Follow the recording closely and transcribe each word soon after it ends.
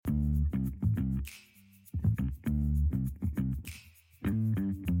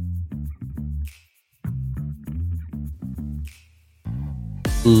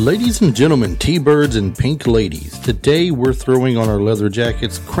Ladies and gentlemen, T-Birds and Pink Ladies, today we're throwing on our leather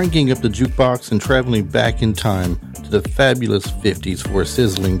jackets, cranking up the jukebox, and traveling back in time to the fabulous 50s for a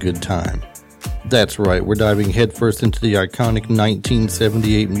sizzling good time. That's right, we're diving headfirst into the iconic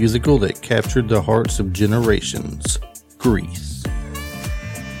 1978 musical that captured the hearts of generations, Grease.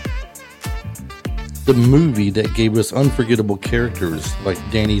 The movie that gave us unforgettable characters like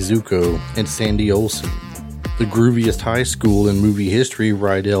Danny Zuko and Sandy Olsen, the grooviest high school in movie history,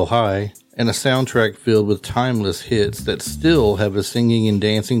 Rydell High, and a soundtrack filled with timeless hits that still have us singing and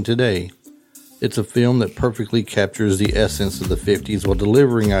dancing today. It's a film that perfectly captures the essence of the 50s while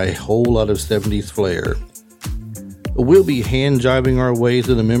delivering a whole lot of 70s flair. We'll be hand-jiving our way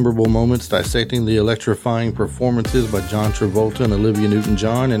through the memorable moments, dissecting the electrifying performances by John Travolta and Olivia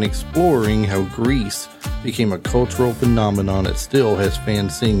Newton-John, and exploring how Grease became a cultural phenomenon that still has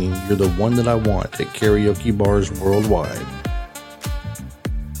fans singing "You're the One That I Want" at karaoke bars worldwide.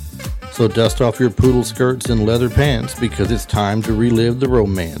 So dust off your poodle skirts and leather pants, because it's time to relive the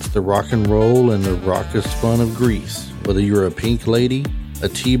romance, the rock and roll, and the raucous fun of Grease. Whether you're a pink lady, a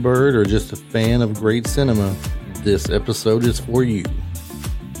T-Bird, or just a fan of great cinema, this episode is for you.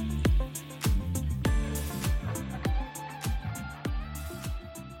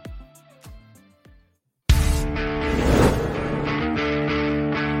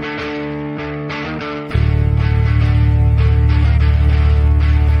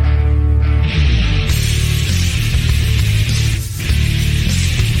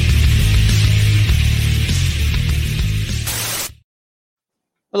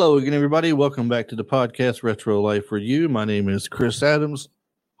 Hello again, everybody. Welcome back to the podcast Retro Life for You. My name is Chris Adams,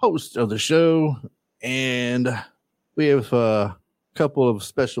 host of the show, and we have a couple of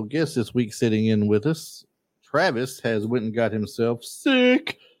special guests this week sitting in with us. Travis has went and got himself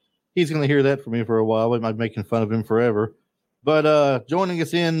sick. He's going to hear that from me for a while. We might be making fun of him forever. But joining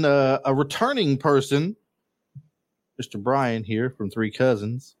us in a returning person, Mr. Brian here from Three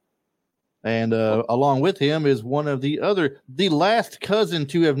Cousins. And along with him is one of the last cousin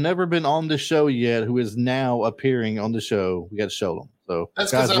to have never been on the show yet, who is now appearing on the show. We got to show them. So that's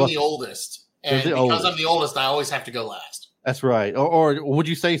because I'm the oldest. And because I'm the oldest, I always have to go last. That's right. Or would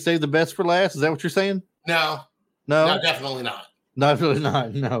you say save the best for last? Is that what you're saying? No, definitely not. Definitely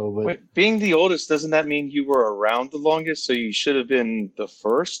not. No. But wait, being the oldest, doesn't that mean you were around the longest? So you should have been the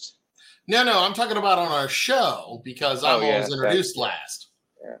first? No. I'm talking about on our show because I'm always introduced last.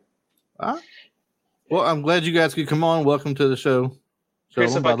 Well, I'm glad you guys could come on. Welcome to the show.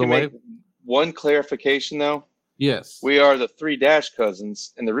 Chris, if I can make one clarification, though. Yes. We are the Three Dash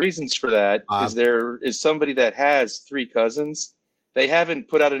Cousins, and the reasons for that is there is somebody that has three cousins. They haven't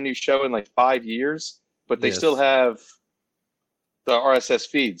put out a new show in like 5 years, but they still have the RSS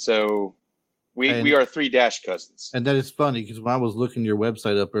feed. So we are Three Dash Cousins. And that is funny because when I was looking your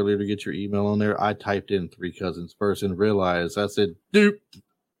website up earlier to get your email on there, I typed in Three Cousins first and realized I said, dude.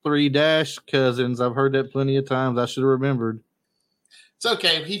 Three Dash Cousins. I've heard that plenty of times. I should have remembered. It's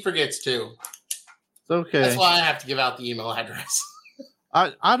okay. He forgets too. It's okay. That's why I have to give out the email address.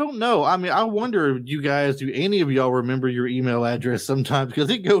 I don't know. I mean, I wonder, you guys, do any of y'all remember your email address sometimes?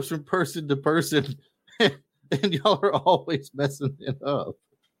 Because it goes from person to person, and y'all are always messing it up.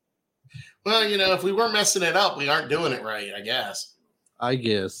 Well, if we weren't messing it up, we aren't doing it right, I guess. I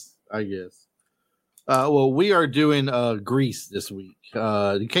guess. Well, we are doing Grease this week.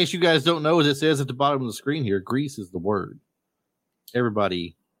 In case you guys don't know, as it says at the bottom of the screen here, Grease is the word.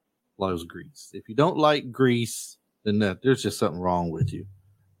 Everybody loves Grease. If you don't like Grease, then there's just something wrong with you.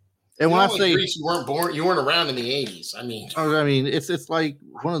 And when I say Grease, you weren't around in the 80s. I mean, it's like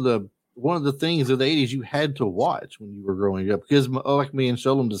one of the things of the 80s you had to watch when you were growing up, because like me and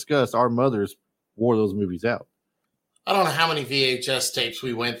Sholem discussed, our mothers wore those movies out. I don't know how many VHS tapes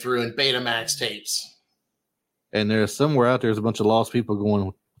we went through and Betamax tapes. And there's somewhere out there's a bunch of lost people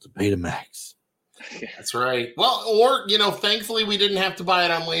going, "It's a Betamax." That's right. Well, or thankfully we didn't have to buy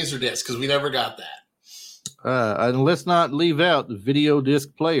it on Laserdisc because we never got that. And let's not leave out the video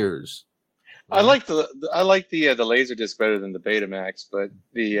disc players. I like the Laserdisc better than the Betamax, but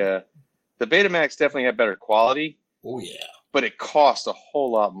the Betamax definitely had better quality. Oh yeah, but it cost a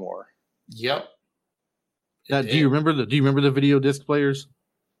whole lot more. Yep. Do you remember the video disc players?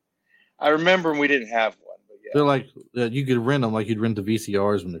 I remember we didn't have one. They're like, you could rent them like you'd rent the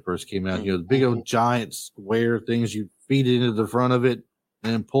VCRs when they first came out. The big old giant square things, you feed it into the front of it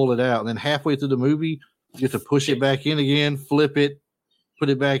and then pull it out. And then halfway through the movie, you have to push it back in again, flip it, put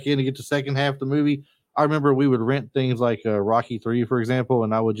it back in to get the second half of the movie. I remember we would rent things like Rocky 3, for example,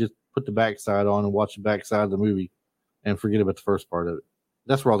 and I would just put the backside on and watch the backside of the movie and forget about the first part of it.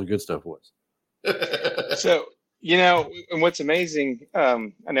 That's where all the good stuff was. So You know, and what's amazing, I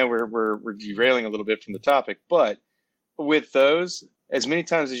know we're derailing a little bit from the topic, but with those, as many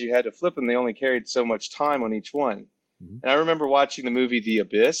times as you had to flip them, they only carried so much time on each one. Mm-hmm. And I remember watching the movie The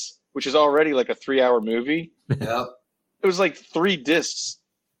Abyss, which is already like a 3-hour movie. Yeah. It was like 3 discs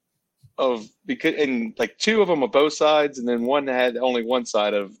and like 2 of them on both sides, and then one had only one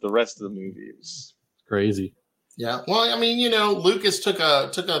side of the rest of the movie. It was crazy. Yeah. Well, I mean, you know, Lucas took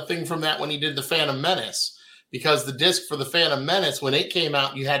a thing from that when he did the Phantom Menace, because the disc for the Phantom Menace, when it came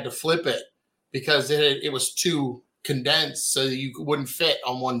out, you had to flip it because it was too condensed, so you wouldn't fit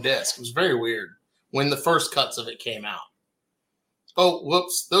on one disc. It was very weird when the first cuts of it came out. Oh,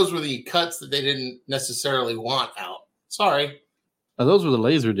 whoops. Those were the cuts that they didn't necessarily want out. Sorry. Oh, those were the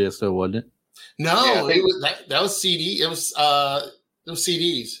laser discs, though, wasn't it? No, it was that was CD. It was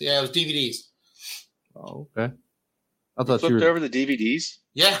CDs. Yeah, it was DVDs. Oh, okay. I thought you flipped over the DVDs.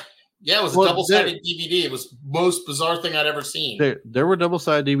 Yeah, it was a double-sided DVD. It was the most bizarre thing I'd ever seen. There were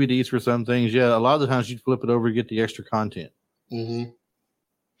double-sided DVDs for some things. Yeah, a lot of the times you'd flip it over to get the extra content. Mm-hmm.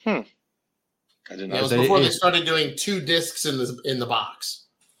 I didn't know. It was before they started doing 2 discs in the box.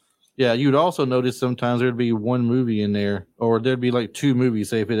 Yeah, you'd also notice sometimes there'd be one movie in there, or there'd be like 2 movies.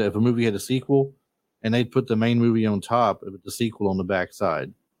 Say if a movie had a sequel, and they'd put the main movie on top with the sequel on the back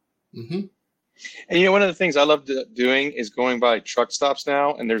side. Mm-hmm. And you know, one of the things I love doing is going by truck stops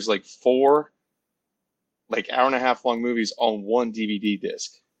now, and there's like 4 like hour-and-a-half long movies on one DVD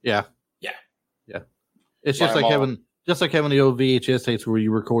disc. Yeah. It's just like having the old VHS tapes where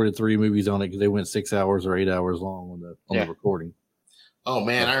you recorded 3 movies on it because they went 6 hours or 8 hours long on the recording. Oh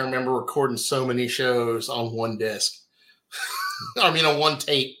man, I remember recording so many shows on one disc. I mean, on one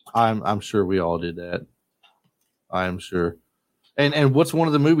tape. I'm sure we all did that. I am sure. And what's one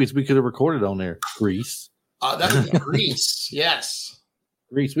of the movies we could have recorded on there? Grease. That was Grease. Yes.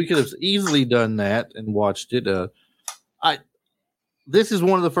 Grease. We could have easily done that and watched it. This is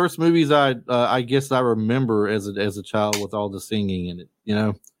one of the first movies I guess I remember as a child with all the singing in it. You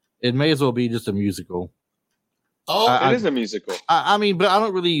know, it may as well be just a musical. Oh, it is a musical. I mean, but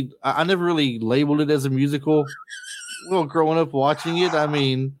I never really labeled it as a musical. Well, growing up watching it, I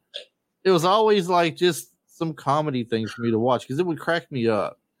mean, it was always like just some comedy things for me to watch because it would crack me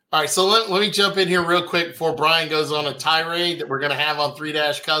up. All right, so let me jump in here real quick before Brian goes on a tirade that we're going to have on 3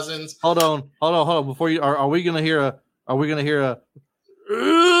 Cousins. Hold on. Before you are we going to hear a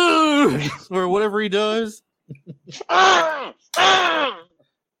or whatever he does?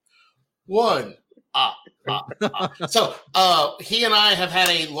 One. So he and I have had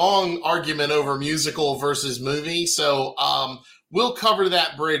a long argument over musical versus movie. So we'll cover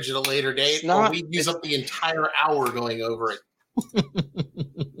that bridge at a later date, or we use up the entire hour going over it.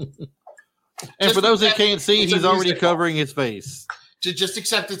 And for those that can't see, he's already covering his face. Just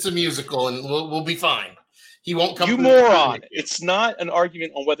accept it's a musical, and we'll be fine. He won't come. You moron! It's not an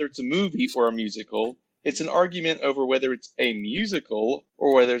argument on whether it's a movie or a musical. It's an argument over whether it's a musical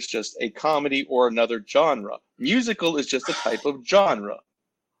or whether it's just a comedy or another genre. Musical is just a type of genre.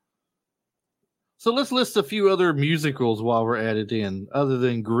 So let's list a few other musicals while we're at it in, other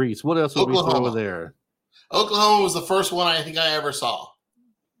than Grease. What else would we throw there? Oklahoma was the first one I think I ever saw.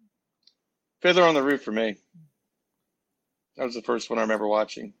 Fiddler on the Roof for me. That was the first one I remember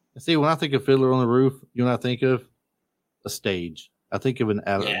watching. See, when I think of Fiddler on the Roof, you know what I think of? A stage. I think of them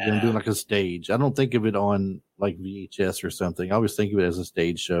doing like a stage. I don't think of it on like VHS or something. I always think of it as a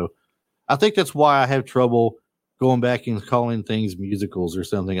stage show. I think that's why I have trouble going back and calling things musicals or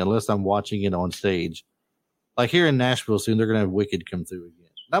something unless I'm watching it on stage. Like here in Nashville soon, they're going to have Wicked come through again.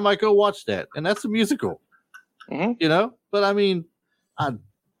 And I might go watch that, and that's a musical. Mm-hmm. You know? But I mean, I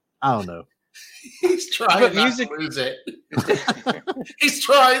don't know. He's trying not to lose it. He's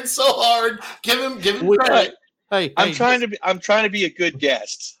trying so hard. Give him credit. Hey, I'm trying to be a good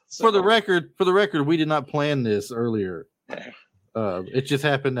guest. So. For the record, we did not plan this earlier. It just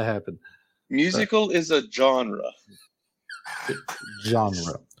happened to happen. Musical is a genre.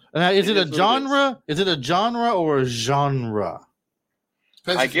 Genre. Now, is it a genre? Is it a genre or a genre?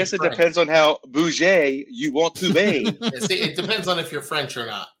 I guess it depends on how bougie you want to be. It depends on if you're French or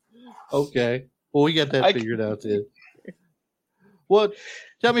not. Okay. Well, we got that figured out then. Well,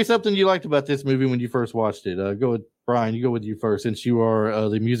 tell me something you liked about this movie when you first watched it. Go with Brian. You go with you first, since you are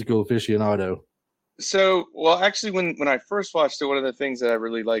the musical aficionado. So, well, actually, when I first watched it, one of the things that I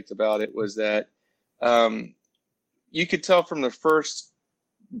really liked about it was that you could tell from the first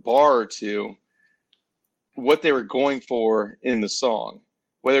bar or two what they were going for in the song,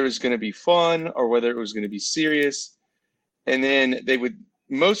 whether it was going to be fun or whether it was going to be serious. And then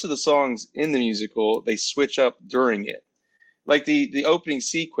most of the songs in the musical, they switch up during it. Like the opening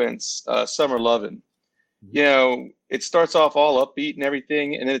sequence, Summer Lovin', you know, it starts off all upbeat and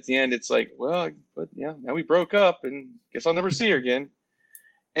everything, and then at the end it's like, well, but yeah, now we broke up, and guess I'll never see her again.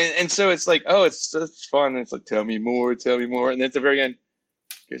 And so it's like, oh, it's fun. And it's like, tell me more, and then at the very end,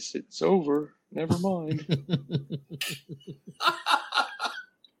 guess it's over. Never mind.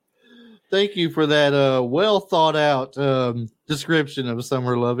 Thank you for that well thought out description of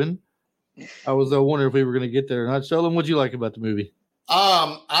Summer Lovin'. I was wondering if we were going to get there or not. Sheldon, what'd you like about the movie?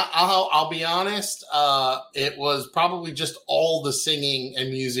 I'll be honest. It was probably just all the singing and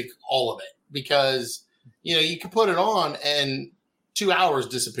music, all of it, because you could put it on and 2 hours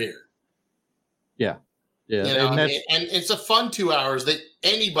disappear. Yeah. And it's a fun 2 hours that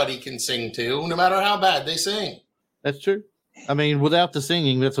anybody can sing to, no matter how bad they sing. That's true. I mean, without the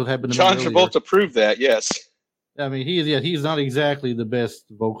singing, that's what happened to John me Travolta proved that. Yes. I mean, he's not exactly the best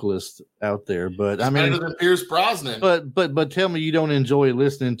vocalist out there, but I mean, better than Pierce Brosnan. But tell me you don't enjoy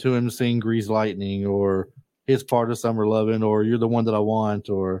listening to him sing "Grease Lightning" or his part of "Summer Lovin'" or "You're the One That I Want"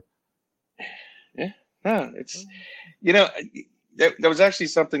 or. Yeah, no, it's that was actually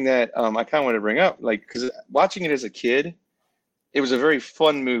something that I kind of wanted to bring up, like, because watching it as a kid, it was a very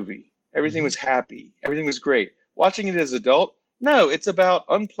fun movie. Everything was happy. Everything was great. Watching it as an adult, no, it's about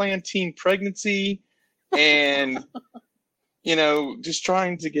unplanned teen pregnancy and, just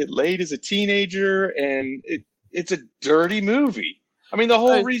trying to get laid as a teenager. And it's a dirty movie. I mean, the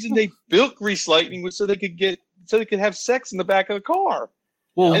whole reason they built Grease Lightning was so they could have sex in the back of the car.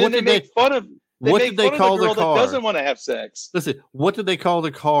 Well, and what then they made fun of what did they call the car? That doesn't want to have sex. Listen, what did they call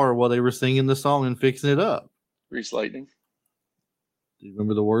the car while they were singing the song and fixing it up? Grease Lightning. Do you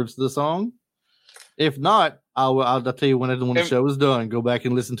remember the words to the song? If not, I'll tell you when the show is done. Go back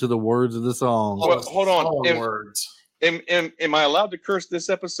and listen to the words of the song. Well, hold on. Words. Am I allowed to curse this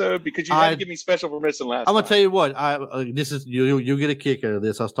episode? Because you had to give me special permission last time. I'm gonna tell you what. This is you'll get a kick out of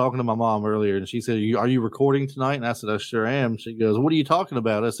this. I was talking to my mom earlier, and she said, "Are you recording tonight?" And I said, "I sure am." She goes, "What are you talking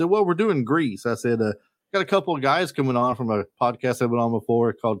about?" I said, "Well, we're doing Grease." I said, "Got a couple of guys coming on from a podcast I've been on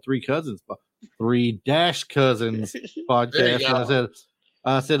before called Three Cousins podcast." And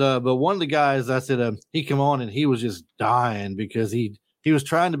I said, but one of the guys, I said, he come on and he was just dying because he was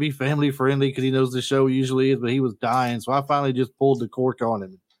trying to be family friendly because he knows the show usually is, but he was dying. So I finally just pulled the cork on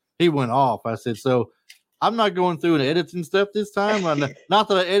him. He went off. I said, so I'm not going through and editing stuff this time. Not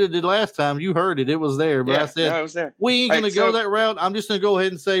that I edited last time. You heard it. It was there. But I said, it was there. We ain't going to go that route. I'm just going to go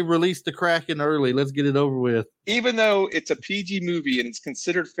ahead and say, release the Kraken early. Let's get it over with. Even though it's a PG movie and it's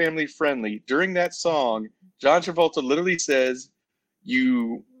considered family friendly, during that song, John Travolta literally says,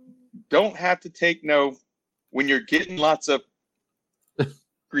 you don't have to take no when you're getting lots of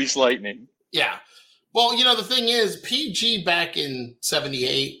Grease Lightning. Yeah. Well, the thing is, PG back in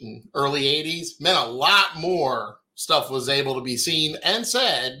 78 and early 80s meant a lot more stuff was able to be seen and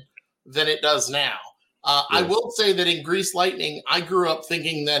said than it does now. Yes. I will say that in Grease Lightning, I grew up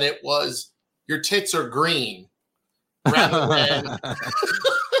thinking that it was your tits are green rather than...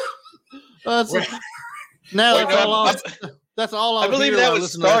 That's all I believe that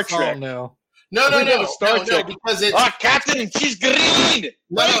was Star Trek. No, Star Trek. Because it's Captain, she's green.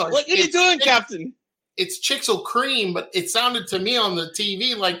 What are you doing, Captain? It's Chixel Cream, but it sounded to me on the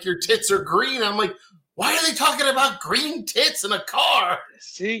TV like your tits are green. I'm like, why are they talking about green tits in a car?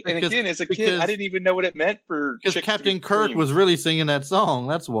 See, and again, as a kid, I didn't even know what it meant for. Because Captain Kirk was really singing that song.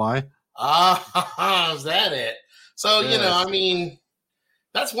 That's why. Is that it? So yes.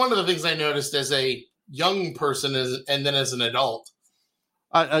 That's one of the things I noticed as a young person and then as an adult.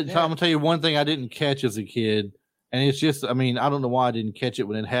 I'm gonna tell you one thing I didn't catch as a kid, and it's just, I don't know why I didn't catch it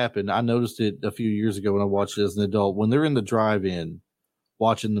when it happened. I noticed it a few years ago when I watched it as an adult. When they're in the drive-in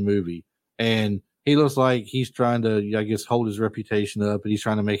watching the movie, and he looks like he's trying to, I guess, hold his reputation up, and he's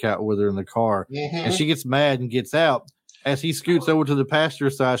trying to make out with her in the car, and she gets mad and gets out. As he scoots over to the passenger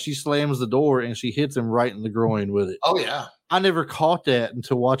side, she slams the door and she hits him right in the groin with it. Oh yeah, I never caught that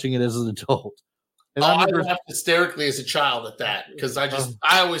until watching it as an adult. And I laughed hysterically as a child at that because I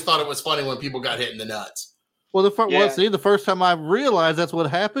always thought it was funny when people got hit in the nuts. Well, the first time I realized that's what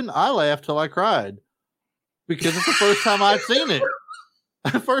happened, I laughed till I cried because it's the first time I'd seen it.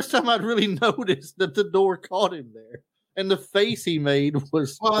 The first time I'd really noticed that the door caught him there, and the face he made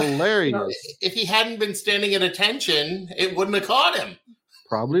was hilarious. If he hadn't been standing at attention, it wouldn't have caught him.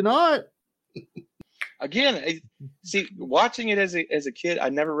 Probably not. Again, watching it as a kid, I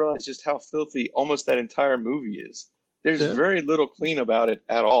never realized just how filthy almost that entire movie is. There's very little clean about it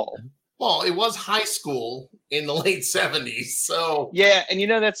at all. Well, it was high school in the late 70s, so... Yeah, and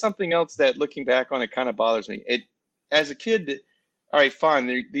that's something else that, looking back on it, kind of bothers me. As a kid, all right, fine,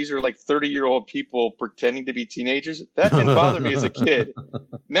 these are like 30-year-old people pretending to be teenagers. That didn't bother me as a kid.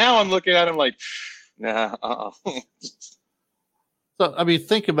 Now I'm looking at them like, Nah. So I mean,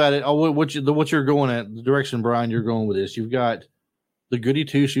 think about it. What you're going at, the direction, Brian, you're going with this. You've got the goody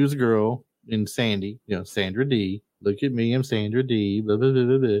two shoes girl in Sandy. Sandra Dee. Look at me, I'm Sandra Dee. Blah, blah,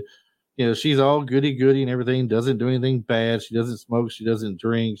 blah, blah. She's all goody and everything. Doesn't do anything bad. She doesn't smoke. She doesn't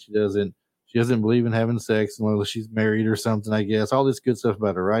drink. She doesn't believe in having sex unless she's married or something. I guess all this good stuff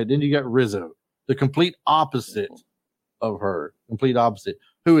about her, right? Then you got Rizzo, the complete opposite of her. Complete opposite.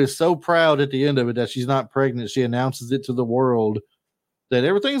 Who is so proud at the end of it that she's not pregnant. She announces it to the world that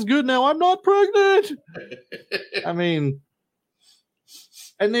everything's good now. I'm not pregnant. I mean,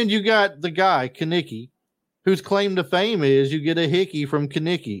 and then you got the guy, Kenickie, whose claim to fame is you get a hickey from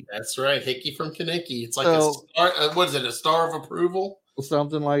Kenickie. That's right. Hickey from Kenickie. It's like a star, what is it? A star of approval?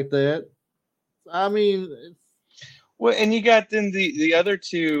 Something like that. I mean, well, and you got then the other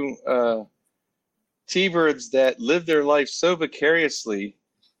two T-birds that live their life so vicariously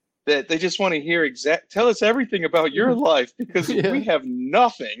that they just want to hear tell us everything about your life because we have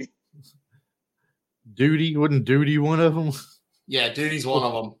nothing. Duty, wasn't Duty one of them? Yeah, Duty's one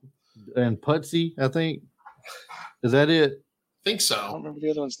of them. And Putsy, I think. Is that it? I think so. I don't remember the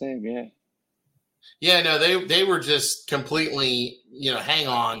other one's name. Yeah. Yeah, no, they were just completely,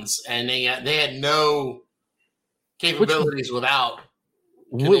 hang-ons, and they had no capabilities without.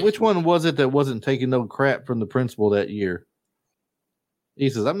 Which one was it that wasn't taking no crap from the principal that year? He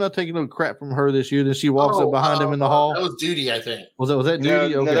says, "I'm not taking no crap from her this year." Then she walks up behind him in the hall. That was Duty, I think. Was that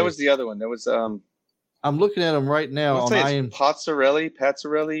Duty? No, that was the other one. That was I'm looking at him right now on IMDb.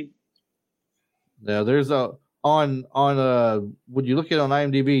 Pazzarelli. Now there's on when you look at it on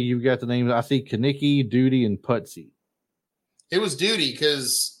IMDb, you've got the names. I see Kenickie, Duty, and Putsy. It was Duty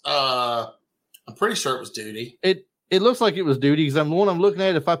because I'm pretty sure it was Duty. It looks like it was Duty because the one I'm looking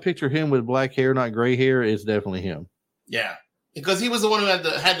at. If I picture him with black hair, not gray hair, it's definitely him. Yeah, because he was the one who had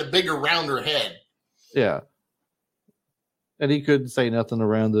the bigger, rounder head. Yeah, and he couldn't say nothing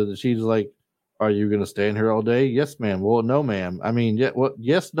around it. She's like, "Are you going to stand here all day?" "Yes, ma'am." "Well, no, ma'am." "I mean, what?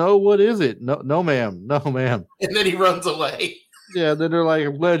 Yes, no. What is it?" No, ma'am. No, ma'am. And then he runs away. Yeah. Then they're like,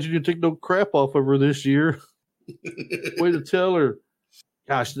 "I'm glad you didn't take no crap off of her this year." Way to tell her.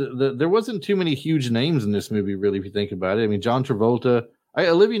 Gosh, there wasn't too many huge names in this movie, really, if you think about it. I mean, John Travolta,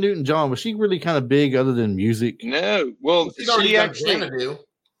 Olivia Newton-John, was she really kind of big other than music? No. Well, she actually.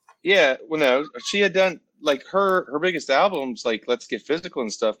 Yeah. Well, no, she had done. Like her biggest albums, like Let's Get Physical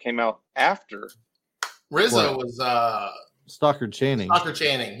and stuff, came out after. Rizzo was Stockard Channing. Stockard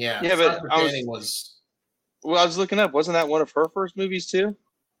Channing, yeah. Yeah, but Channing was. Well, I was looking up. Wasn't that one of her first movies too?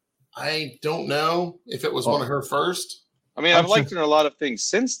 I don't know if it was one of her first. I mean, I've liked her in a lot of things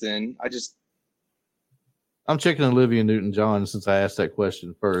since then. I'm checking Olivia Newton-John since I asked that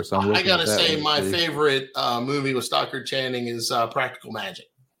question first. I gotta say, my favorite movie with Stockard Channing is Practical Magic,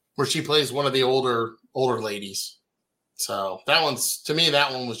 where she plays one of the older ladies. So that one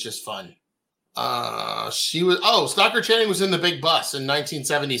was just fun. Stockard Channing was in The Big Bus in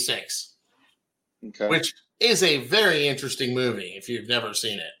 1976. Okay. Which is a very interesting movie if you've never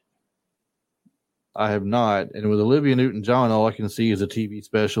seen it. I have not. And with Olivia Newton-John, all I can see is a TV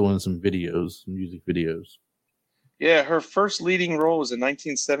special and some videos, some music videos. Yeah, her first leading role was a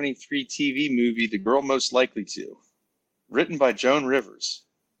 1973 TV movie, The Girl Most Likely To, written by Joan Rivers.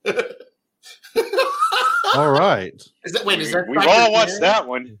 All right. We've all watched that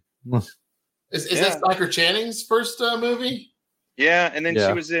one. Is that Stockard Channing's first movie? Yeah, and then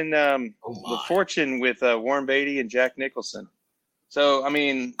she was in The Fortune with Warren Beatty and Jack Nicholson. So, I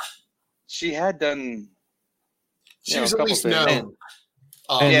mean, she had done. She was at least known.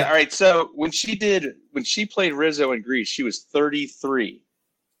 Yeah, all right. So when she played Rizzo in Grease, she was 33.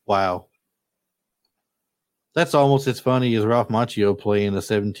 Wow. That's almost as funny as Ralph Macchio playing a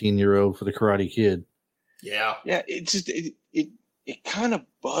 17-year-old for The Karate Kid. Yeah. Yeah, it kind of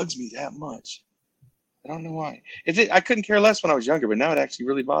bugs me that much. I don't know why. I couldn't care less when I was younger, but now it actually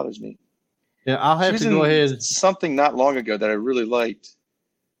really bothers me. Yeah, I'll have to go ahead. Something not long ago that I really liked.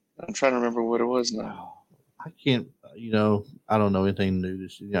 I'm trying to remember what it was now. I can't, I don't know anything new.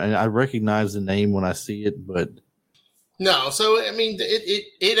 I recognize the name when I see it, but. No, so, I mean,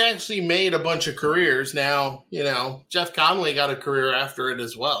 it actually made a bunch of careers. Now, Jeff Conway got a career after it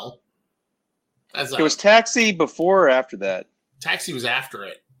as well. It was Taxi before or after that? Taxi was after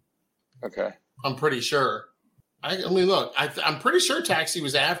it. Okay. I'm pretty sure. I mean, look, I'm pretty sure Taxi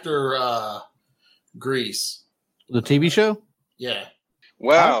was after Grease. The TV show? Yeah.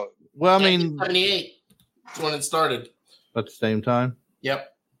 Wow. Well, I mean, 1978 is when it started. At the same time? Yep.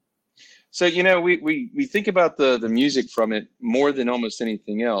 So, we think about the music from it more than almost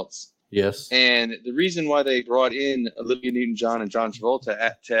anything else. Yes. And the reason why they brought in Olivia Newton-John and John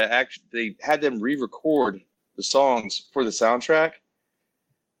Travolta to actually, they had them re-record the songs for the soundtrack.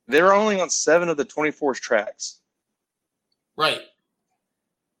 They were only on 7 of the 24 tracks. Right.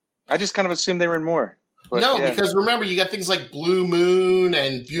 I just kind of assumed they were in more. But, because remember, you got things like Blue Moon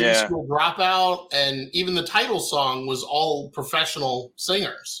and Beauty School Dropout, and even the title song was all professional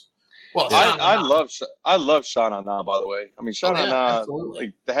singers. Well, I love Sha Na Na, by the way. I mean, Sha Na Na,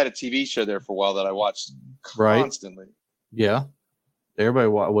 like, they had a TV show there for a while that I watched constantly. Right. Yeah. Everybody,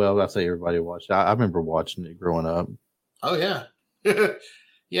 I say everybody watched. I remember watching it growing up. Oh, yeah.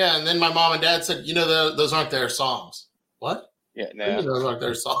 Yeah, and then my mom and dad said, those aren't their songs. What? Yeah, no. Those aren't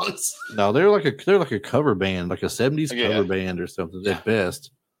their songs. No, they're like a cover band, like a 70s cover band or something at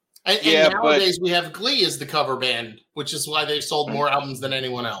best. And nowadays we have Glee as the cover band, which is why they've sold more albums than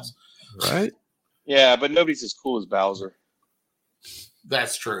anyone else. Right? Yeah, but nobody's as cool as Bowser.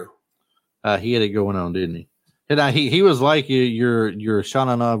 That's true. He had it going on, didn't he? And he was like your Sha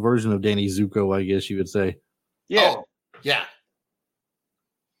Na Na version of Danny Zuko, I guess you would say. Yeah. Oh, yeah.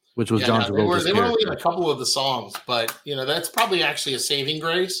 Which was John Travolta's They were only in a couple of the songs, but that's probably actually a saving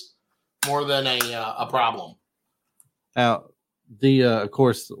grace more than a problem. Now, of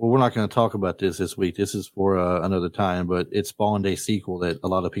course, we're not going to talk about this week. This is for another time, but it spawned a sequel that a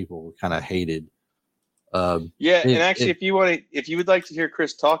lot of people kind of hated. And actually, if you would like to hear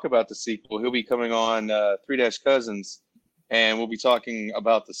Chris talk about the sequel, he'll be coming on 3-Cousins, and we'll be talking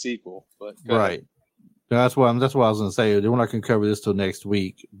about the sequel. But right. That's what I was going to say. We're not going to cover this till next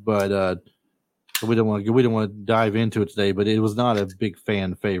week, but we don't want to dive into it today. But it was not a big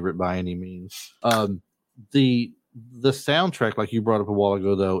fan favorite by any means. The soundtrack, like you brought up a while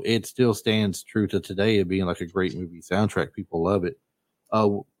ago, though, it still stands true to today of being like a great movie soundtrack. People love it.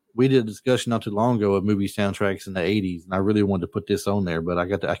 We did a discussion not too long ago of movie soundtracks in the 80s, and I really wanted to put this on there, but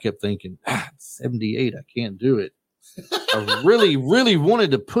I kept thinking, 78, I can't do it. I really, really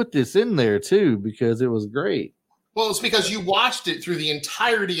wanted to put this in there too because it was great. Well, it's because you watched it through the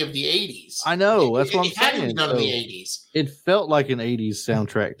entirety of the 80s. I know. That's what I'm saying. It hadn't been done in the 80s. It felt like an 80s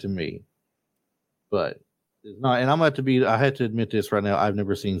soundtrack to me, but it's not. And I had to admit this right now. I've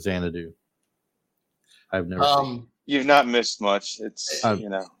never seen Xanadu. I've never seen. You've not missed much. It's,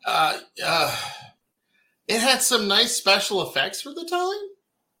 it had some nice special effects for the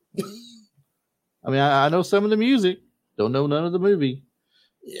time. I mean, I know some of the music. Don't know none of the movie.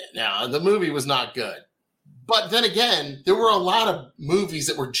 Yeah, no, the movie was not good. But then again, there were a lot of movies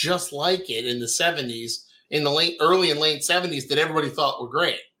that were just like it in the 70s, in the early and late 70s that everybody thought were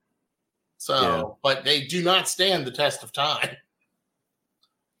great. So, but they do not stand the test of time.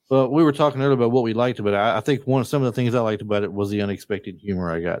 Well, we were talking earlier about what we liked about it. I think some of the things I liked about it was the unexpected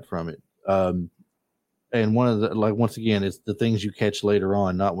humor I got from it. And one of the, once again, it's the things you catch later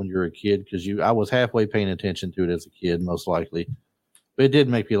on, not when you're a kid, because I was halfway paying attention to it as a kid, most likely. But it did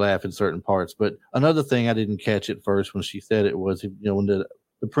make me laugh in certain parts. But another thing I didn't catch at first when she said it was, when the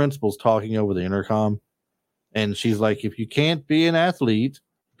principal's talking over the intercom, and she's like, if you can't be an athlete,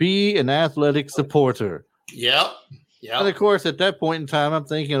 be an athletic supporter. Yep. Yeah. And of course, at that point in time, I'm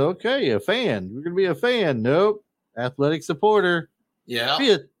thinking, okay, a fan. We're going to be a fan. Nope. Athletic supporter. Yeah.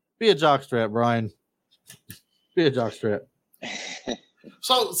 Be a jockstrap, Brian. Be a jockstrap.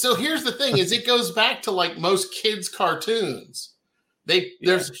 So here's the thing: is it goes back to like most kids' cartoons.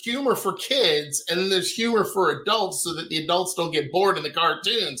 There's humor for kids, and then there's humor for adults, so that the adults don't get bored in the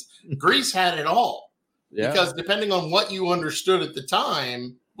cartoons. Grease had it all, because depending on what you understood at the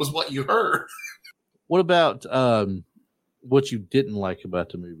time was what you heard. What about what you didn't like about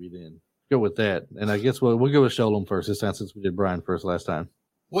the movie? Then go with that, and I guess we'll go with Sholem first this time since we did Brian first last time.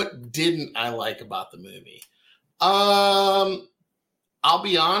 What didn't I like about the movie? I'll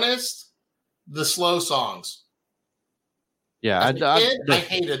be honest, the slow songs. Yeah, I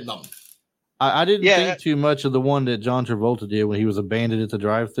hated them. I didn't think too much of the one that John Travolta did when he was abandoned at the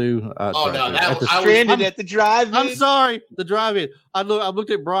drive-thru. At the drive-in. I'm sorry, the drive-in. I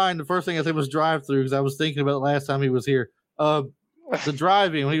looked at Brian. The first thing I said was drive-thru because I was thinking about the last time he was here. The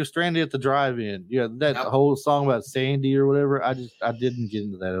drive-in, when he was stranded at the drive-in. Yeah, that whole song about Sandy or whatever. I didn't get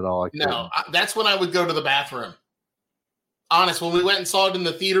into that at all. That's when I would go to the bathroom. Honest, when we went and saw it in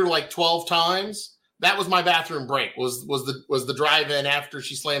the theater like 12 times, that was my bathroom break. Was the drive-in after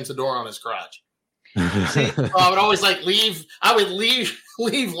she slams the door on his crotch. I would always leave. I would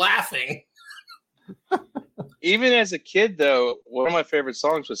leave laughing. Even as a kid, though, one of my favorite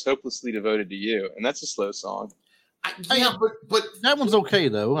songs was "Hopelessly Devoted to You," and that's a slow song. But that one's okay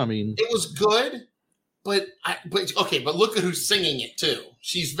though. I mean, it was good, but look at who's singing it too.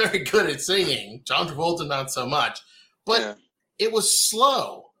 She's very good at singing. John Travolta, not so much. But it was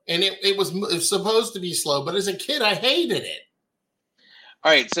slow. And it was supposed to be slow, but as a kid, I hated it.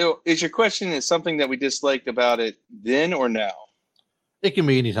 All right. So is your question is something that we disliked about it then or now? It can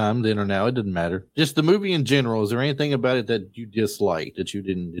be anytime, then or now. It doesn't matter. Just the movie in general. Is there anything about it that you disliked that you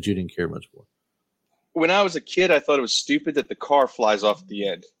didn't care much for? When I was a kid, I thought it was stupid that the car flies off at the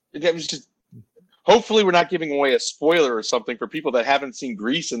end. That was just. Hopefully, we're not giving away a spoiler or something for people that haven't seen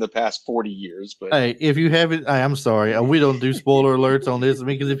Grease in the past 40 years. But hey, if you haven't, I'm sorry. We don't do spoiler alerts on this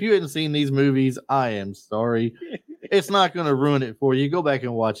because if you hadn't seen these movies, I am sorry. It's not going to ruin it for you. Go back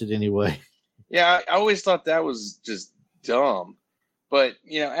and watch it anyway. Yeah, I always thought that was just dumb. But,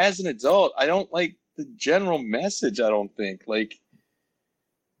 as an adult, I don't like the general message, I don't think. Like,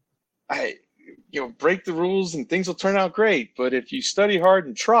 break the rules and things will turn out great. But if you study hard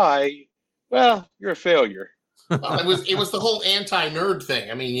and try, well, you're a failure. It was the whole anti-nerd thing.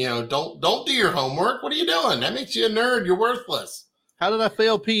 I mean, don't do your homework. What are you doing? That makes you a nerd. You're worthless. How did I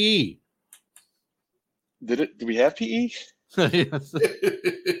fail PE? Did we have PE?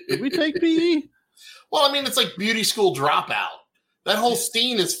 Did we take PE? Well, I mean, it's like beauty school dropout. That whole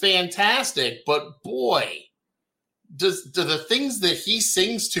scene is fantastic, but boy, do the things that he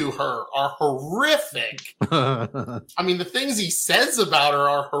sings to her are horrific. I mean, the things he says about her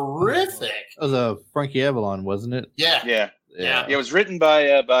are horrific. It was Frankie Avalon, wasn't it? Yeah. It was written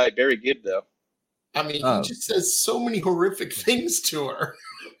by Barry Gibb, though. I mean, he just says so many horrific things to her.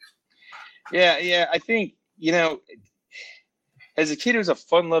 Yeah. I think, as a kid, it was a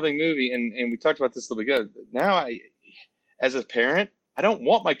fun-loving movie, and we talked about this a little bit ago. Now, as a parent, I don't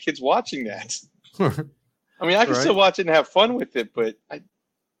want my kids watching that. I mean, I can still watch it and have fun with it, but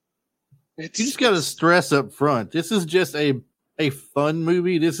you just got to stress up front. This is just a fun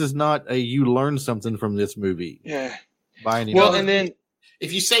movie. This is not you learn something from this movie. Yeah. By any and then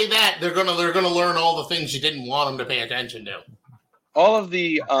if you say that, they're gonna learn all the things you didn't want them to pay attention to. All of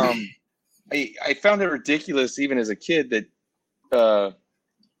the I found it ridiculous even as a kid that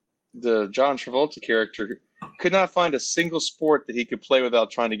the John Travolta character could not find a single sport that he could play without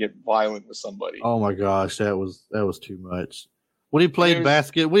trying to get violent with somebody. Oh my gosh, that was too much. When he played when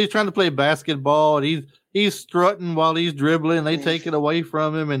he's trying to play basketball and he's strutting while he's dribbling, they take it away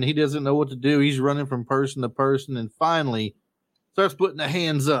from him and he doesn't know what to do. He's running from person to person and finally starts putting the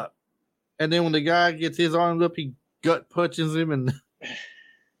hands up. And then when the guy gets his arms up, he gut punches him and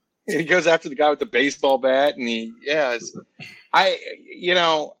he goes after the guy with the baseball bat and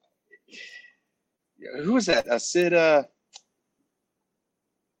who was that? Sid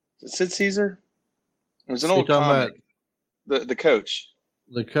Caesar? It was an old comic. The coach.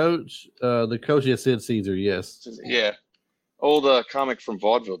 The coach, is Sid Caesar, yes. Yeah. Old comic from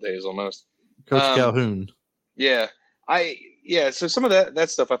vaudeville days almost. Coach Calhoun. Yeah. So some of that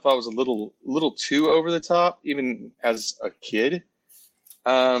stuff I thought was a little too over the top, even as a kid.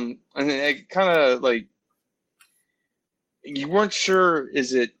 And it kind of like you weren't sure,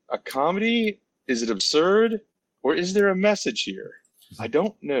 is it a comedy? Is it absurd? Or is there a message here? I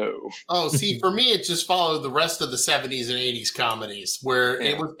don't know. Oh, see, for me, it just followed the rest of the 70s and 80s comedies where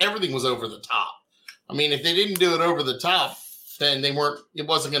everything was over the top. I mean, if they didn't do it over the top, then it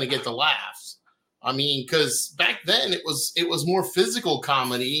wasn't going to get the laughs. I mean, because back then it was more physical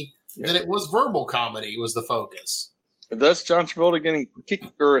comedy than it was verbal comedy was the focus. Thus, John Travolta getting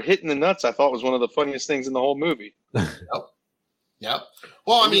kicked or hit in the nuts, I thought was one of the funniest things in the whole movie. Yep.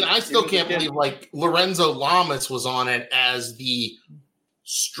 Well, I mean, I still can't believe like Lorenzo Lamas was on it as the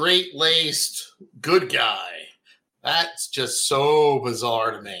straight-laced good guy. That's just so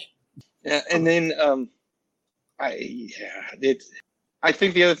bizarre to me. Yeah, and then I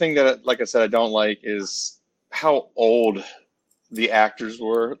think the other thing that, like I said, I don't like is how old the actors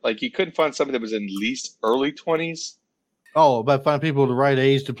were. Like, you couldn't find somebody that was in at least early 20s. Oh, but find people the right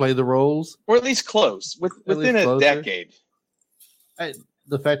age to play the roles? Or at least close, within a decade.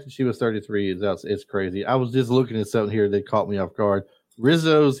 The fact that she was 33 it's crazy. I was just looking at something here that caught me off guard.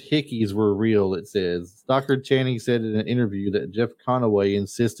 Rizzo's hickeys were real, it says. Stockard Channing said in an interview that Jeff Conaway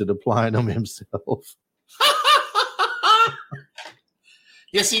insisted applying them himself.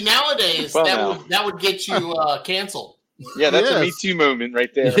 Yeah, see, nowadays that would get you canceled. Yeah, that's a Me Too moment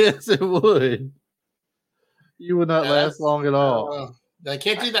right there. Yes, it would. You would not last long at all. I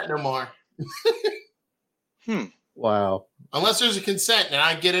can't do that no more. Wow. Unless there's a consent and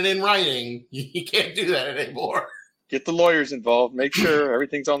I get it in writing, you can't do that anymore. Get the lawyers involved. Make sure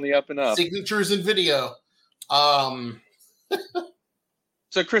everything's on the up and up. Signatures and video. So,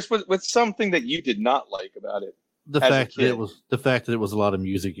 Chris, what's something that you did not like about it? The fact that it was a lot of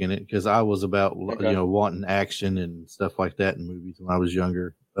music in it, because I was about wanting action and stuff like that in movies when I was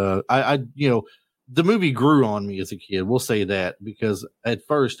younger. the movie grew on me as a kid. We'll say that, because at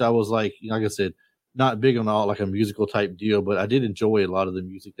first I was like I said, not big on all like a musical type deal, but I did enjoy a lot of the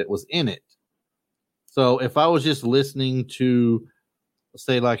music that was in it. So if I was just listening to,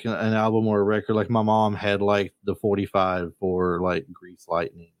 say, like an album or a record, like my mom had like the 45 for like Grease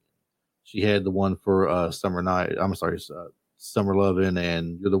Lightning. She had the one for Summer Lovin'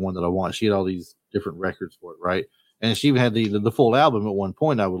 and You're the One That I Want. She had all these different records for it, right? And she even had the full album at one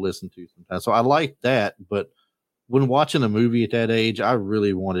point I would listen to sometimes. So I liked that. But when watching a movie at that age, I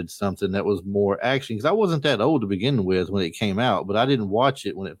really wanted something that was more action, because I wasn't that old to begin with when it came out, but I didn't watch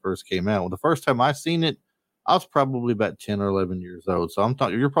it when it first came out. Well, the first time I seen it, I was probably about 10 or 11 years old. So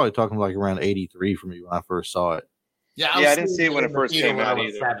you're probably talking like around 83 for me when I first saw it. Yeah, I didn't see it when it first came out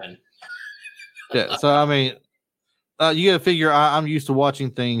either. 7. Yeah, so I mean, you got to figure I'm used to watching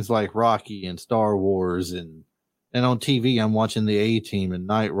things like Rocky and Star Wars, and on TV I'm watching the A-Team and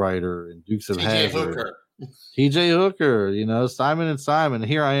Knight Rider and Dukes of Hazzard. T.J. Hooker, Simon and Simon.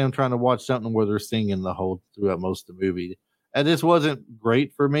 Here I am trying to watch something where they're singing throughout most of the movie, and this wasn't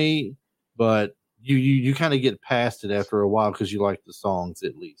great for me, but you kind of get past it after a while because you like the songs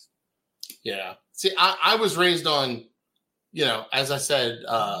at least. Yeah. See, I was raised on, as I said,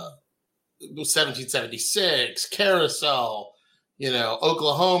 1776, Carousel,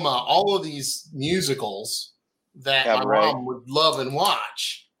 Oklahoma, all of these musicals that my mom would love and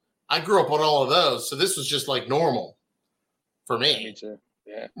watch. I grew up on all of those, so this was just like normal for me. Me too.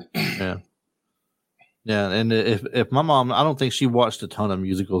 Yeah. Yeah, and if my mom, I don't think she watched a ton of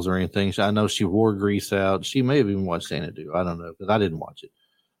musicals or anything. I know she wore Grease out. She may have even watched Xanadu. I don't know, because I didn't watch it.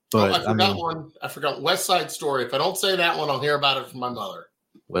 But I forgot one. I forgot West Side Story. If I don't say that one, I'll hear about it from my mother.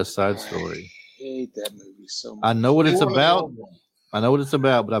 West Side Story. I hate that movie so much. I know what it's about. But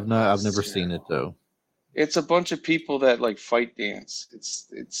I've never seen it though. It's a bunch of people that like fight dance. It's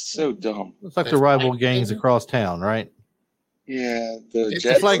so dumb. It's like the rival gangs across town, right? Yeah,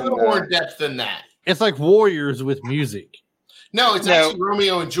 it's like a little more depth than that. It's like Warriors with music. No, it's actually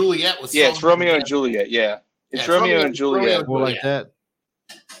Romeo and Juliet with. Yeah, it's Romeo and Juliet. Yeah, it's Romeo and Juliet. More like that.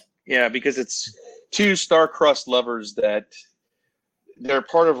 Yeah, because it's two star-crossed lovers that they're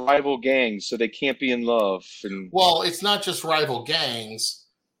part of rival gangs, so they can't be in love. And well, it's not just rival gangs.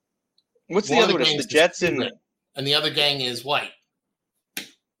 What's the other one? It's the Jets and the other gang is white.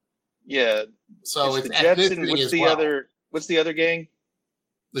 Yeah. So it's the Jets and what's the other gang?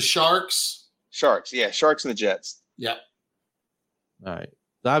 The Sharks. Sharks, yeah, Sharks and the Jets. Yep. All right.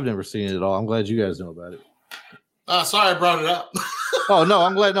 I've never seen it at all. I'm glad you guys know about it. Sorry I brought it up. Oh no,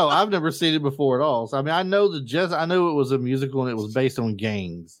 I'm glad. No, I've never seen it before at all. So I mean, I know the Jets. I know it was a musical and it was based on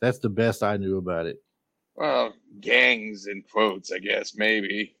gangs. That's the best I knew about it. Well, gangs in quotes, I guess,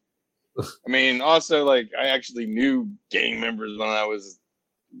 maybe. I mean, also, like, I actually knew gang members when I was,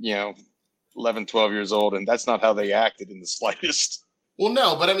 11, 12 years old, and that's not how they acted in the slightest. Well,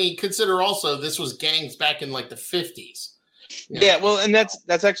 no, but I mean, consider also this was gangs back in like the 50s. Yeah, well, and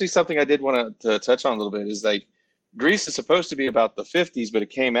that's actually something I did want to touch on a little bit, is like Grease is supposed to be about the 50s, but it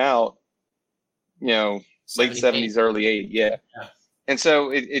came out, late 70s, early 80s, yeah. And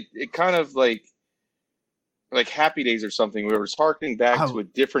so it kind of like Happy Days or something, where it was harkening back to a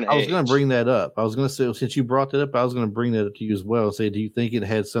different age. I was going to bring that up. I was going to say, since you brought that up, I was going to bring that up to you as well. Say, do you think it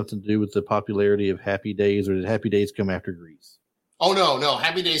had something to do with the popularity of Happy Days, or did Happy Days come after Grease? Oh, no.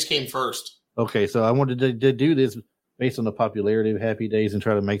 Happy Days came first. Okay, so I wanted to do this based on the popularity of Happy Days and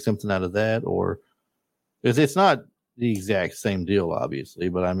try to make something out of that, or because it's not the exact same deal, obviously,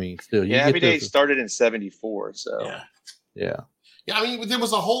 but I mean, still. Happy Days started in 74, so. Yeah. I mean, there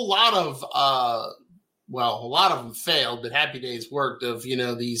was a whole lot of, a lot of them failed, but Happy Days worked of,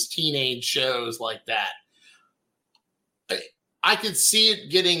 these teenage shows like that. I could see it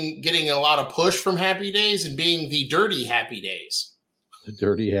getting a lot of push from Happy Days and being the dirty Happy Days. The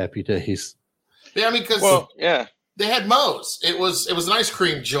dirty Happy Days. Yeah, I mean, because they had Moe's. It was an ice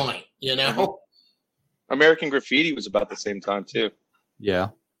cream joint, Mm-hmm. American Graffiti was about the same time too. Yeah.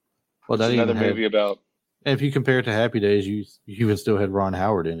 Well, that's another movie about. And if you compare it to Happy Days, you even still had Ron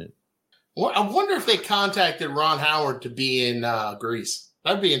Howard in it. Well, I wonder if they contacted Ron Howard to be in Grease.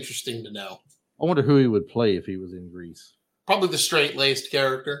 That'd be interesting to know. I wonder who he would play if he was in Grease. Probably the straight-laced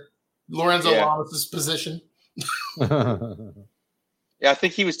character. Lorenzo Lamas' position. Yeah, I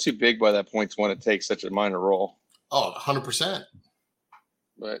think he was too big by that point to want to take such a minor role. Oh, 100%.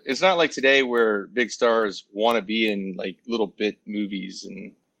 But it's not like today where big stars want to be in like little bit movies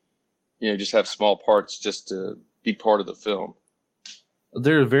and just have small parts just to be part of the film.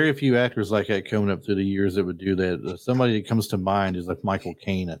 There are very few actors like that coming up through the years that would do that. Somebody that comes to mind is like Michael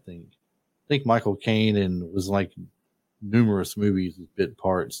Caine, I think. I think Michael Caine was like numerous movies with bit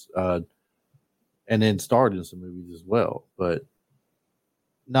parts. and then starred in some movies as well. But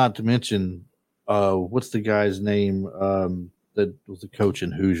not to mention, what's the guy's name that was the coach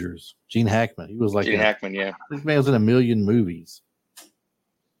in Hoosiers? Gene Hackman. He was like Gene Hackman, yeah. This man was in 1 million movies.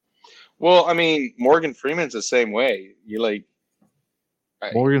 Well, I mean, Morgan Freeman's the same way.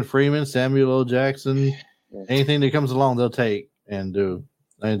 Morgan Freeman, Samuel L. Jackson, anything that comes along, they'll take and do.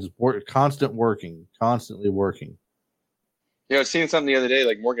 And it's constantly working. I was seeing something the other day.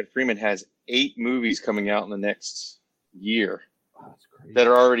 Like Morgan Freeman has 8 movies coming out in the next year that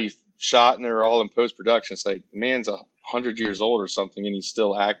are already shot and they're all in post production. It's like the man's 100 years old or something, and he's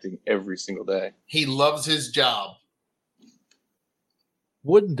still acting every single day. He loves his job.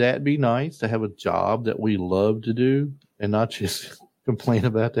 Wouldn't that be nice to have a job that we love to do and not just complain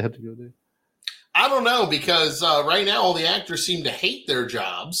about to have to go do? I don't know, because right now all the actors seem to hate their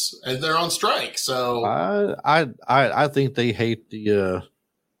jobs and they're on strike. So I think they hate the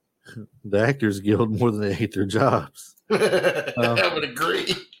Actors Guild more than they hate their jobs. I would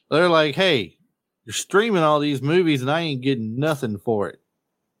agree. They're like, hey, you're streaming all these movies and I ain't getting nothing for it.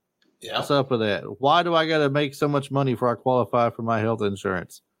 Yeah. What's up with that? Why do I got to make so much money before I qualify for my health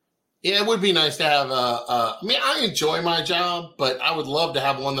insurance? Yeah, it would be nice to have I mean, I enjoy my job, but I would love to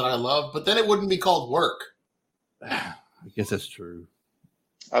have one that I love, but then it wouldn't be called work. I guess that's true.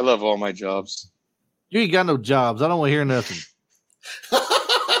 I love all my jobs. You ain't got no jobs. I don't want to hear nothing.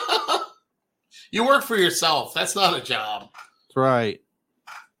 You work for yourself. That's not a job. That's right.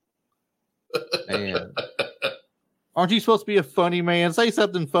 Man. Aren't you supposed to be a funny man? Say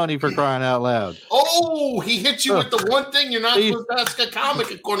something funny, for crying out loud. Oh, he hit you with the one thing you're not supposed to ask a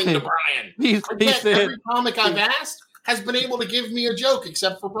comic, according to Brian. He said, every comic I've asked has been able to give me a joke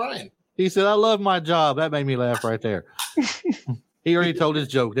except for Brian. He said, I love my job. That made me laugh right there. He already told his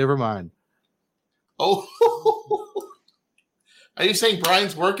joke. Never mind. Oh. Are you saying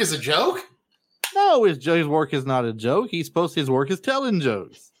Brian's work is a joke? No, his work is not a joke. His work is telling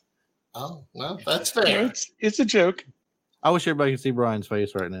jokes. Oh, well, that's fair. It's a joke. I wish everybody could see Brian's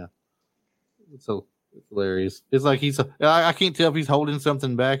face right now. It's hilarious. It's like I can't tell if he's holding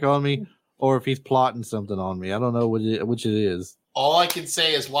something back on me or if he's plotting something on me. I don't know which it is. All I can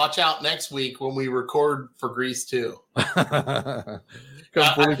say is watch out next week when we record for Grease 2. I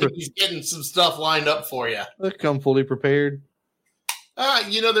think he's getting some stuff lined up for you. Come fully prepared.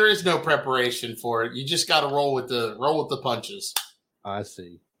 There is no preparation for it. You just got to roll with the punches. I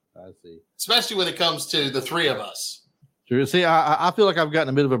see. Especially when it comes to the three of us. True. See, I feel like I've gotten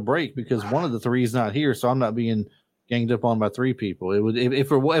a bit of a break because one of the three is not here, so I'm not being ganged up on by 3 people. It would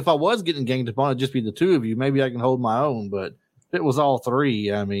if I was getting ganged up on, it'd just be the 2 of you. Maybe I can hold my own, but if it was all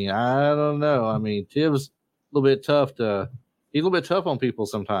 3, I mean, I don't know. I mean, Tiv's a little bit tough he's a little bit tough on people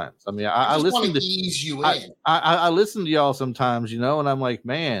sometimes. I mean, I listen to ease you in. I listen to y'all sometimes, and I'm like,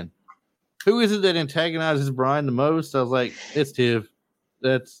 man, who is it that antagonizes Brian the most? I was like, it's Tiv.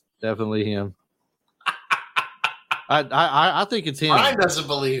 That's definitely him. I think it's him. Brian doesn't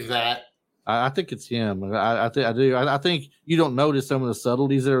believe that. I think it's him. I do. I think you don't notice some of the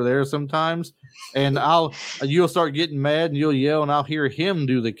subtleties that are there sometimes, and you'll start getting mad and you'll yell, and I'll hear him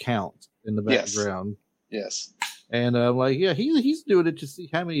do the count in the background. Yes. And I'm like, yeah, he's doing it to see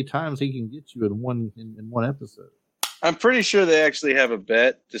how many times he can get you in one episode. I'm pretty sure they actually have a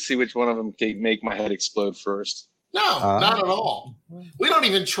bet to see which one of them can make my head explode first. No, not at all. We don't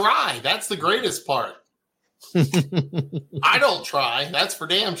even try. That's the greatest part. I don't try. That's for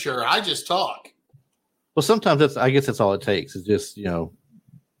damn sure. I just talk. Well, sometimes I guess that's all it takes is just,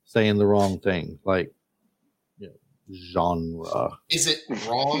 saying the wrong thing. Like, genre. Is it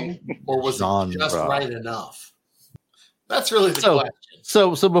wrong or was it just right enough? That's really the question.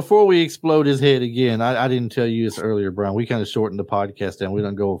 So before we explode his head again, I didn't tell you this earlier, Brian. We kind of shortened the podcast down. We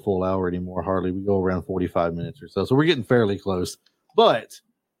don't go a full hour anymore, hardly. We go around 45 minutes or so. So we're getting fairly close. But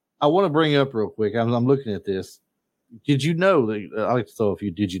I want to bring up real quick. I'm looking at this. Did you know that I like to throw a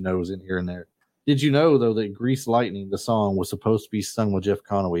few did you knows in here and there? Did you know though that Grease Lightning, the song, was supposed to be sung with Jeff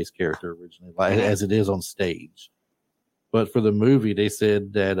Conaway's character originally, as it is on stage? But for the movie, they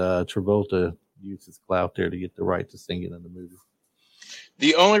said that Travolta used his clout there to get the right to sing it in the movie.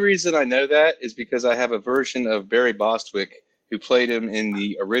 The only reason I know that is because I have a version of Barry Bostwick who played him in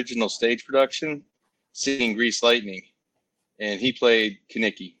the original stage production singing Grease Lightning, and he played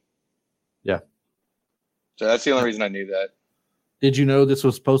Kenickie. Yeah. So that's the only reason I knew that. Did you know this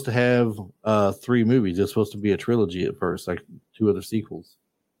was supposed to have 3 movies? It's supposed to be a trilogy at first, like 2 other sequels.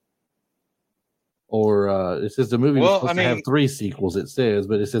 Or it says the movie was supposed to have 3 sequels, it says,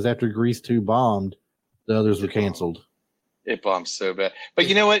 but it says after Grease 2 bombed, the others were canceled. It bombed so bad. But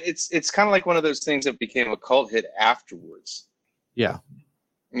you know what? It's kind of like one of those things that became a cult hit afterwards. Yeah.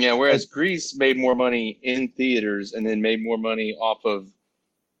 Yeah, whereas Grease made more money in theaters and then made more money off of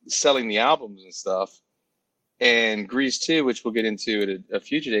selling the albums and stuff. And Grease 2, which we'll get into at a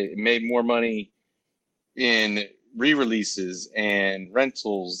future date, it made more money in re-releases and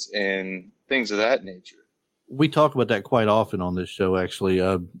rentals and things of that nature. We talk about that quite often on this show, actually.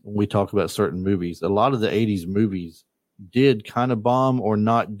 We talk about certain movies. A lot of the 80s movies did kind of bomb or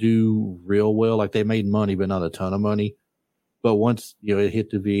not do real well. Like they made money, but not a ton of money. But once it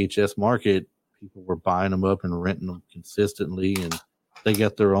hit the VHS market, people were buying them up and renting them consistently, and they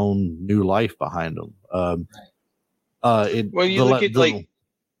got their own new life behind them. You look at like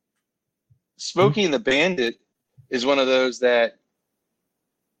Smokey and the Bandit is one of those that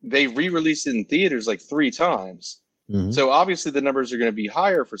they re-released it in theaters like 3 times. Mm-hmm. So obviously the numbers are going to be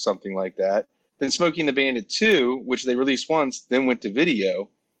higher for something like that than Smokey and the Bandit 2, which they released once, then went to video.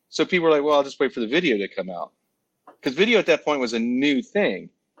 So people were like, well, I'll just wait for the video to come out. Because video at that point was a new thing.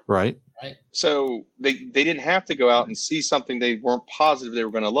 Right. So they didn't have to go out and see something they weren't positive they were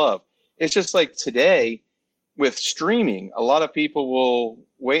going to love. It's just like today with streaming. A lot of people will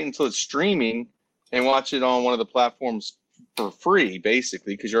wait until it's streaming and watch it on one of the platforms for free,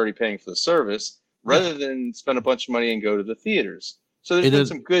 basically, because you're already paying for the service, rather than spend a bunch of money and go to the theaters. So there's been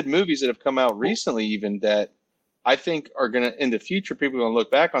some good movies that have come out recently even that I think are going to, in the future, people are going to look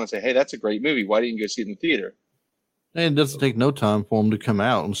back on and say, hey, that's a great movie. Why didn't you go see it in the theater? And it doesn't take no time for them to come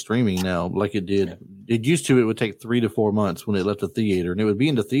out on streaming now like it did. Yeah. It used to, it would take 3 to 4 months when it left the theater, and it would be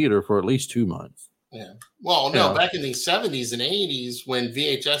in the theater for at least 2 months. Yeah. Well, no, back in the 70s and 80s when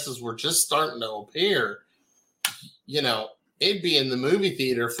VHSs were just starting to appear, it'd be in the movie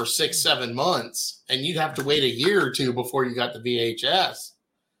theater for 6-7 months, and you'd have to wait a year or 2 before you got the VHS.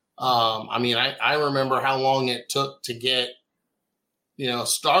 I remember how long it took to get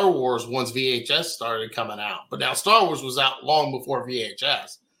Star Wars once VHS started coming out. But now Star Wars was out long before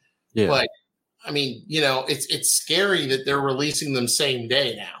VHS. Yeah. But, it's scary that they're releasing them same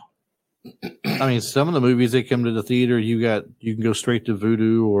day now. Some of the movies that come to the theater, you can go straight to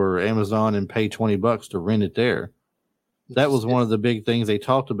Vudu or Amazon and pay $20 to rent it there. That was one of the big things they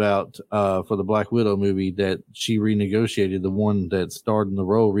talked about for the Black Widow movie, that she renegotiated, the one that starred in the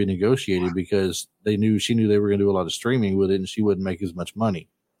role renegotiated because she knew they were going to do a lot of streaming with it and she wouldn't make as much money.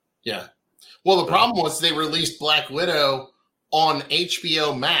 Yeah. Well, the problem was they released Black Widow on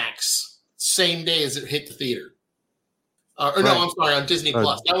HBO Max same day as it hit the theater. No, I'm sorry, on Disney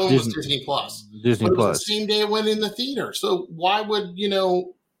Plus. That one was Disney Plus. Disney Plus. It was the same day it went in the theater. So why would,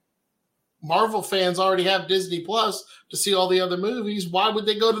 Marvel fans already have Disney Plus to see all the other movies? Why would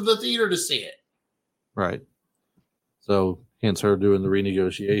they go to the theater to see it? Right. So hence her doing the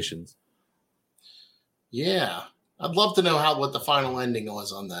renegotiations. Yeah. I'd love to know what the final ending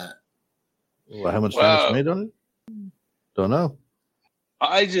was on that. Well, how much time it's made on it? Don't know.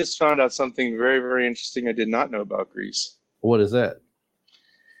 I just found out something very, very interesting I did not know about Grease. What is that?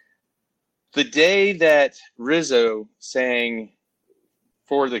 The day that Rizzo sang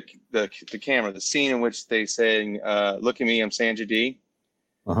for the camera, the scene in which they sang, look at me, I'm Sandra Dee.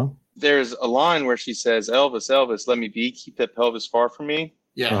 Uh-huh. There's a line where she says, Elvis, let me be, keep that pelvis far from me.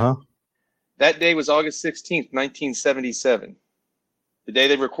 Yeah. Uh-huh. That day was August 16th, 1977. The day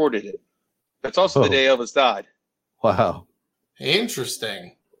they recorded it. That's also the day Elvis died. Wow.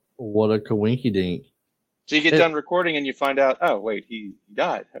 Interesting. What a coinky dink. So you get done recording and you find out, oh, wait, he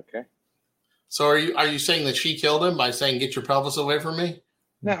died. Okay. So are you saying that she killed him by saying, get your pelvis away from me?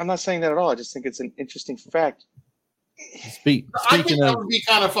 No, I'm not saying that at all. I just think it's an interesting fact. I think that would be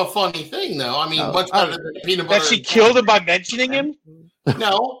kind of a funny thing, though. Much better than peanut butter. That she killed him by mentioning him?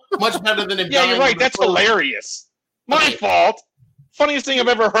 No, much better than him. Yeah, you're right. That's hilarious. My fault. Funniest thing I've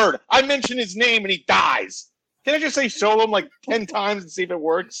ever heard. I mention his name and he dies. Can I just say show him like 10 times and see if it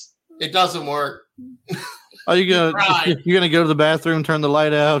works? It doesn't work. Are you you're gonna go to the bathroom, turn the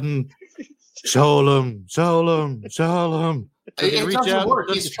light out, and show him? Does he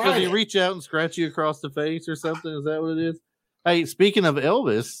reach out and scratch you across the face or something? Is that what it is? Hey, speaking of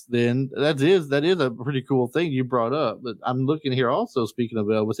Elvis, then that is a pretty cool thing you brought up. But I'm looking here also, speaking of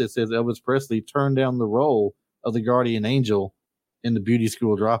Elvis, it says Elvis Presley turned down the role of the guardian angel in the beauty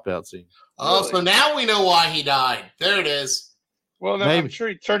school dropout scene. Oh, so now we know why he died. There it is. Well, no, I'm sure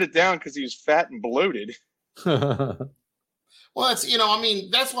he turned it down because he was fat and bloated. Well, that's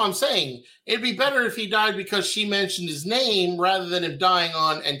that's what I'm saying. It'd be better if he died because she mentioned his name rather than him dying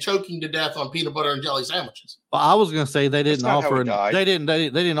on and choking to death on peanut butter and jelly sandwiches. Well, I was going to say they didn't offer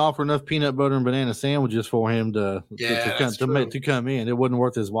enough peanut butter and banana sandwiches for him to come in. It wasn't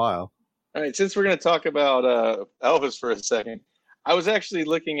worth his while. All right, since we're going to talk about Elvis for a second, I was actually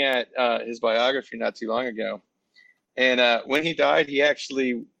looking at his biography not too long ago, And when he died, he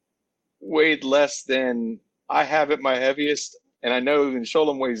actually weighed less than I have at my heaviest, and I know even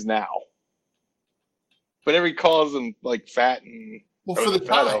Sholem weighs now. But every calls him like fat and for the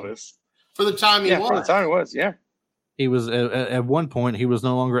time. Elvis. For the time he was. For the time he was, yeah. He was at one point he was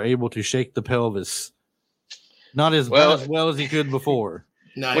no longer able to shake the pelvis. Not as well as he could before.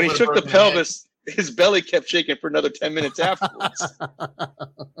 No, when he shook the pelvis, his belly kept shaking for another 10 minutes afterwards.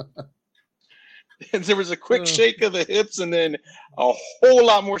 And there was a quick shake of the hips and then a whole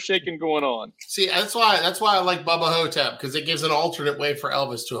lot more shaking going on. See, that's why I like Bubba Hotep, because it gives an alternate way for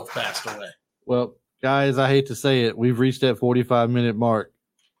Elvis to have passed away. Well, guys, I hate to say it, we've reached that 45-minute mark.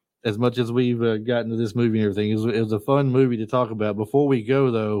 As much as we've gotten to this movie and everything, it was a fun movie to talk about. Before we go,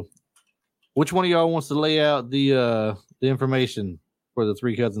 though, which one of y'all wants to lay out the information for the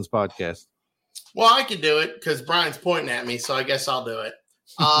Three Cousins podcast? Well, I can do it because Brian's pointing at me, so I guess I'll do it.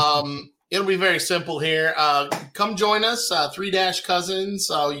 It'll be very simple here. Come join us,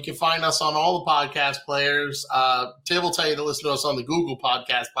 3-Cousins. You can find us on all the podcast players. Tiv will tell you to listen to us on the Google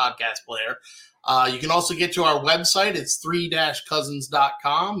podcast player. You can also get to our website. It's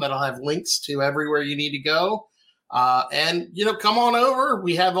 3-cousins.com. That'll have links to everywhere you need to go. And, come on over.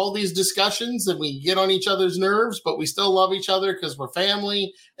 We have all these discussions and we get on each other's nerves, but we still love each other because we're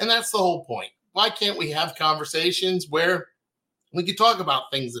family. And that's the whole point. Why can't we have conversations where we can talk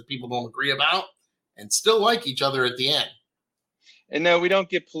about things that people don't agree about and still like each other at the end? And no, we don't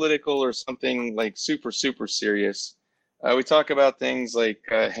get political or something like super, super serious. We talk about things like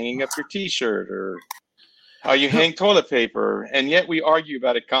hanging up your T-shirt or how you hang toilet paper, and yet we argue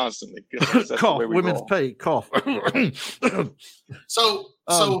about it constantly. Cough, women's pay, cough. So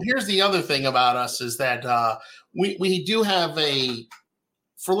here's the other thing about us is that we do have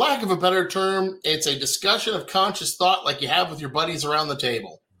for lack of a better term, it's a discussion of conscious thought like you have with your buddies around the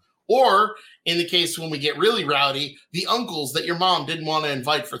table. Or, in the case when we get really rowdy, the uncles that your mom didn't want to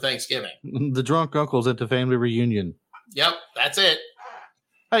invite for Thanksgiving. The drunk uncles at the family reunion. Yep, that's it.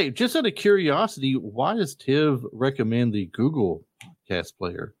 Hey, just out of curiosity, why does Tiv recommend the Google podcast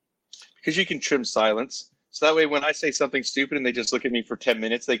player? Because you can trim silence. So that way when I say something stupid and they just look at me for 10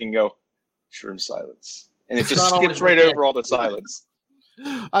 minutes, they can go, trim silence. And it just skips right over all the silence.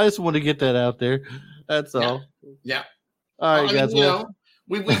 I just want to get that out there. That's all. Yeah. All right, guys.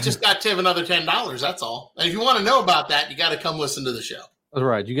 We just got Tiv another $10. That's all. And if you want to know about that, you got to come listen to the show. That's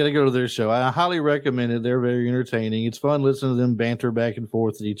right. You got to go to their show. I highly recommend it. They're very entertaining. It's fun listening to them banter back and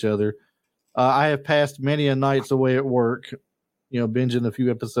forth at each other. I have passed many a nights away at work, binging a few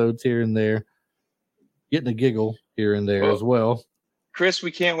episodes here and there, getting a giggle here and there as well. Chris,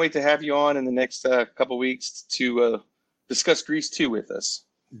 we can't wait to have you on in the next couple weeks to discuss Grease 2 with us.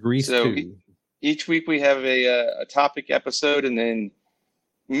 Grease 2. Each week we have a topic episode, and then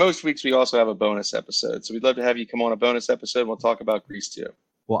most weeks we also have a bonus episode. So we'd love to have you come on a bonus episode, and we'll talk about Grease 2.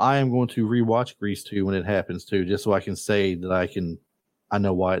 Well, I am going to rewatch Grease 2 when it happens too, just so I can say that I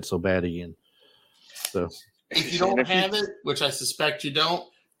know why it's so bad again. So if you don't have it, which I suspect you don't,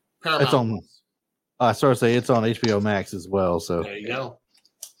 Paramount. It's on. I started to say it's on HBO Max as well. So there you go.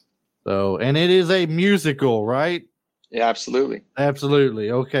 So, and it is a musical, right? Yeah, absolutely.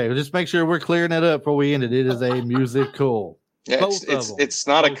 Absolutely. Okay. Well, just make sure we're clearing that up before we end it. It is a musical. Yeah, it's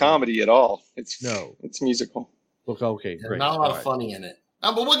not a comedy at all. It's musical. Okay, great. Not a lot of funny in it.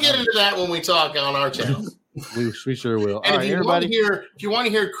 But we'll get into that when we talk on our channel. we sure will. And all right, everybody. If you want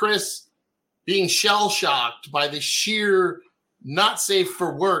to hear Chris being shell-shocked by the sheer not safe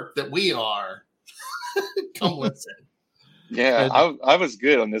for work that we are, come listen. Yeah, I was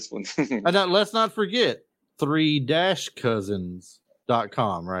good on this one. And let's not forget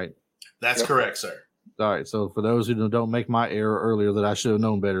 3-cousins.com, right? That's correct, sir. All right. So for those who don't make my error earlier that I should have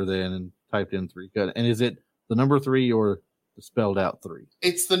known better than and typed in 3 cousins. And is it the number 3 or the spelled out 3?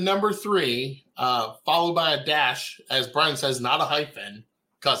 It's the number 3, followed by a dash, as Brian says, not a hyphen,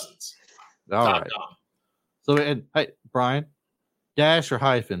 cousins. All right. So, and hey, Brian, dash or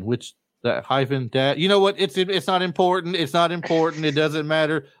hyphen? Which that hyphen dash? You know what? It's not important. It's not important. It doesn't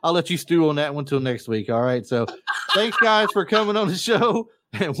matter. I'll let you stew on that one till next week. All right. So, thanks guys for coming on the show,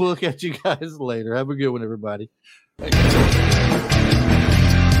 and we'll catch you guys later. Have a good one, everybody. Thank you.